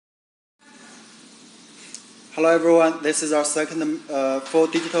Hello everyone, this is our second full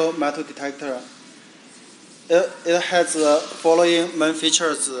digital metal detector. It has the following main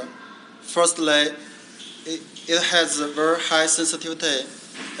features. Firstly, it has very high sensitivity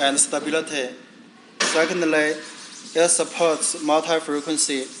and stability. Secondly, it supports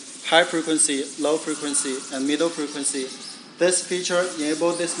multi-frequency, high frequency, low frequency, and middle frequency. This feature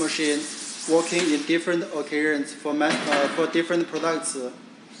enables this machine working in different occasions for different products.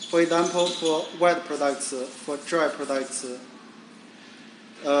 For example, for wet products, for dry products.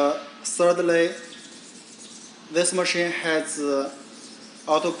 Thirdly, this machine has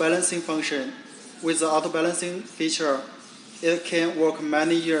auto balancing function. With the auto balancing feature, it can work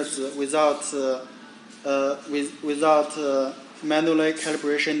many years without manually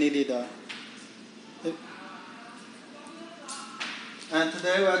calibration needed. And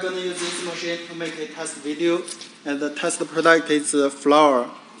today we are going to use this machine to make a test video, and the test product is flour.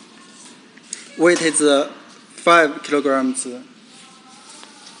 Weight is 5 kilograms.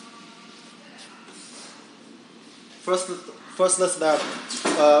 First step,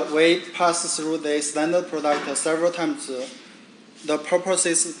 we pass through the standard product several times. The purpose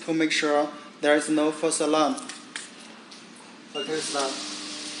is to make sure there is no false alarm. Okay, start.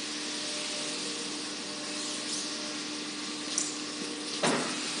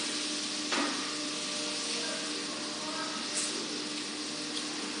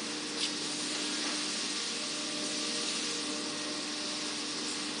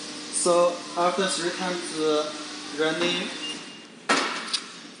 So after 3 times running,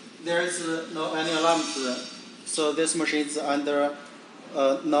 there is no any alarms. So this machine is under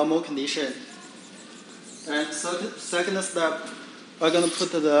normal condition. And second step, we're going to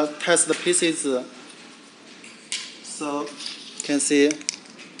put the test pieces. So you can see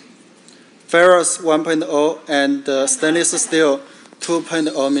ferrous 1.0 and stainless steel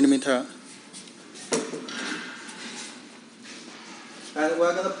 2.0 millimeter. And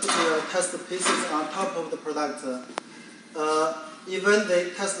we're going to put the test pieces on top of the product. Even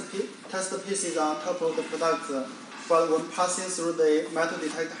the test pieces on top of the product, but when passing through the metal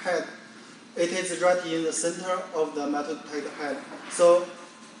detector head, it is right in the center of the metal detector head. So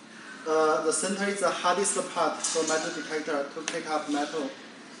the center is the hardest part for metal detector to pick up metal.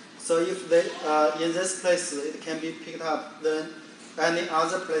 So if they, in this place it can be picked up, then any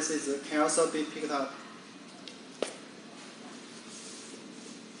other places can also be picked up.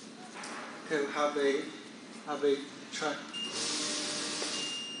 Okay, we have a track.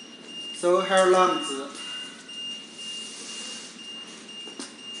 So here are lamps.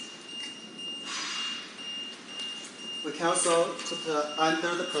 We can also put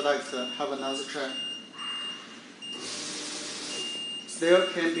under the product have another track. Still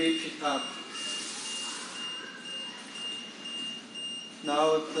can be picked up.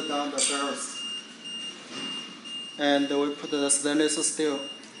 Now we put down the ferrous, and we put the stainless steel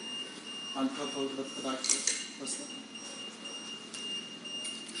on top of the product.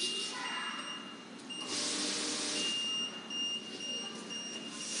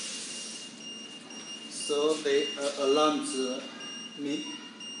 So the alarms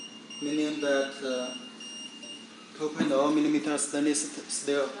meaning that 2.0 millimeter stainless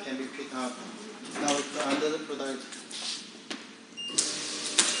steel can be picked up. Now under the product,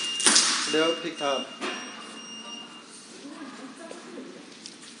 still picked up.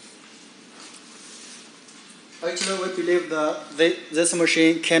 Actually, we believe that this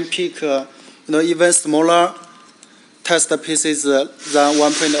machine can pick even smaller test pieces than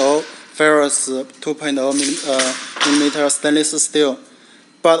 1.0 ferrous 2.0 millimeter stainless steel.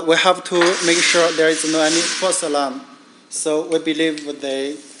 But we have to make sure there is no any false alarm. So we believe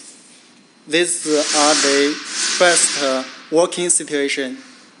these are the best working situation.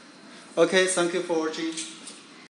 Okay, thank you for watching.